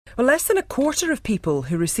Well, less than a quarter of people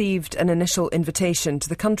who received an initial invitation to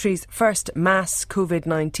the country's first mass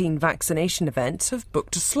COVID-19 vaccination event have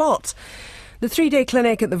booked a slot. The 3-day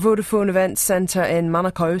clinic at the Vodafone Events Centre in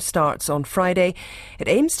Manukau starts on Friday. It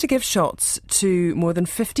aims to give shots to more than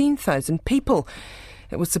 15,000 people.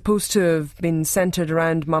 It was supposed to have been centred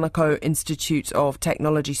around Manukau Institute of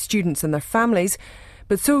Technology students and their families,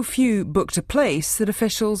 but so few booked a place that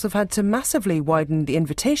officials have had to massively widen the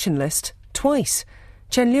invitation list twice.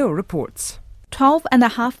 Chen Liu reports.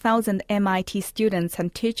 12,500 MIT students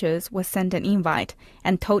and teachers were sent an invite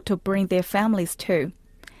and told to bring their families too.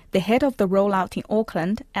 The head of the rollout in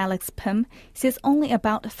Auckland, Alex Pim, says only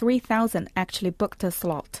about 3,000 actually booked a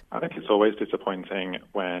slot. I think it's always disappointing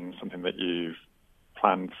when something that you've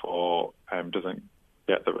planned for doesn't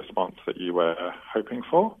get the response that you were hoping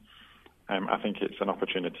for. I think it's an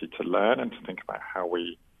opportunity to learn and to think about how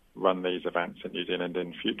we run these events in New Zealand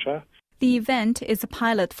in future. The event is a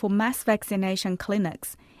pilot for mass vaccination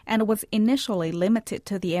clinics and was initially limited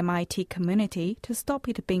to the MIT community to stop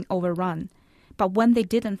it being overrun. But when they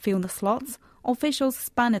didn't fill the slots, officials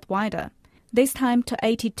spun it wider, this time to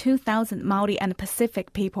 82,000 Māori and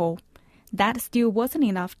Pacific people. That still wasn't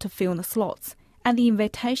enough to fill the slots, and the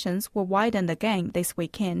invitations were widened again this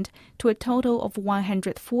weekend to a total of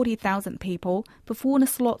 140,000 people before the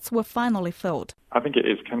slots were finally filled. I think it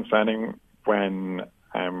is concerning when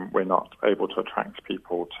we're not able to attract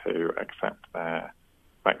people to accept their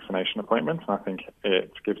vaccination appointments. I think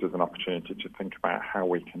it gives us an opportunity to think about how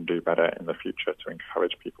we can do better in the future to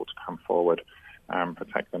encourage people to come forward and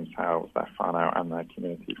protect themselves, their whānau and their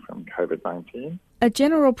community from COVID-19. A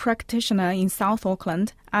general practitioner in South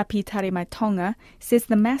Auckland, Api Tarimaitonga, says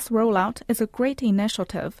the mass rollout is a great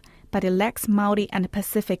initiative, but it lacks Māori and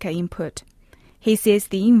Pacifica input. He says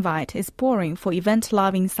the invite is boring for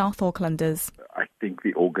event-loving South Aucklanders. I think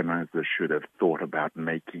the organisers should have thought about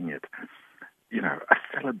making it a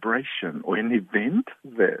celebration or an event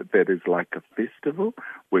that is like a festival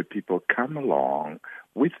where people come along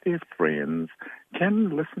with their friends,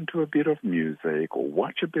 can listen to a bit of music or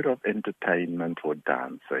watch a bit of entertainment or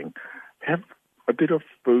dancing, have a bit of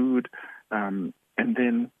food, and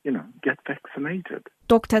then, get vaccinated.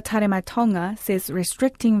 Dr. Tarimaitonga says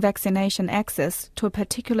restricting vaccination access to a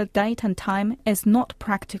particular date and time is not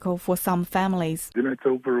practical for some families. It's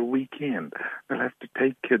over a weekend. They'll have to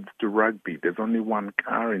take kids to rugby. There's only one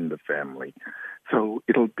car in the family. So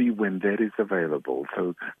it'll be when that is available.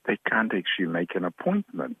 So they can't actually make an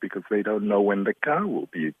appointment because they don't know when the car will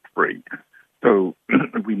be free. So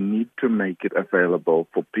we need to make it available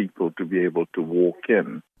for people to be able to walk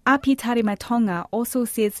in. Api Tarimaitonga also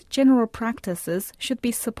says general practices should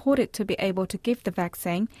be supported to be able to give the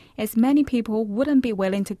vaccine, as many people wouldn't be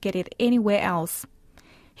willing to get it anywhere else.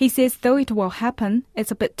 He says though it will happen, it's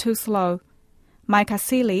a bit too slow. Mike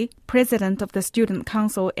Asili, president of the Student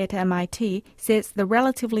Council at MIT, says the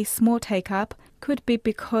relatively small take-up could be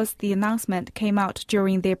because the announcement came out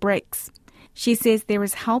during their breaks. She says there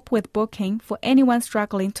is help with booking for anyone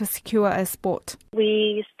struggling to secure a spot.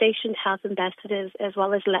 We stationed house ambassadors as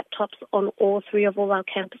well as laptops on all 3 of all our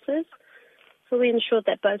campuses. So we ensured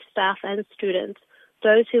that both staff and students,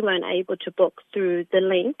 those who weren't able to book through the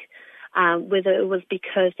link, whether it was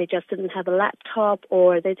because they just didn't have a laptop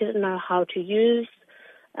or they didn't know how to use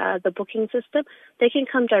the booking system, they can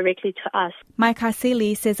come directly to us. Mike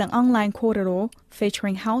Asili says an online korero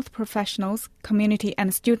featuring health professionals, community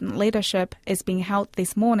and student leadership is being held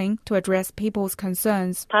this morning to address people's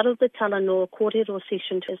concerns. Part of the Talanoa korero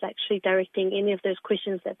session is actually directing any of those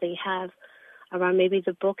questions that they have around maybe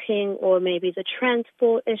the booking or maybe the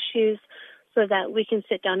transport issues so that we can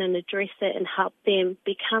sit down and address it and help them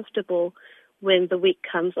be comfortable when the week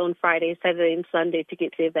comes on Friday, Saturday and Sunday to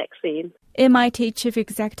get their vaccine. MIT Chief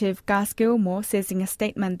Executive Gus Gilmore says in a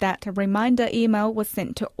statement that a reminder email was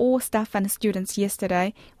sent to all staff and students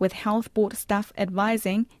yesterday, with Health Board staff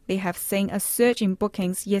advising they have seen a surge in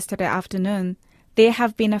bookings yesterday afternoon. There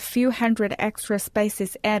have been a few hundred extra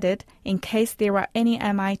spaces added in case there are any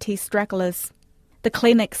MIT stragglers. The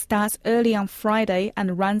clinic starts early on Friday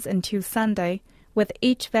and runs until Sunday, with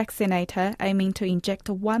each vaccinator aiming to inject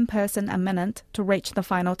 1 person a minute to reach the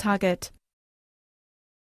final target.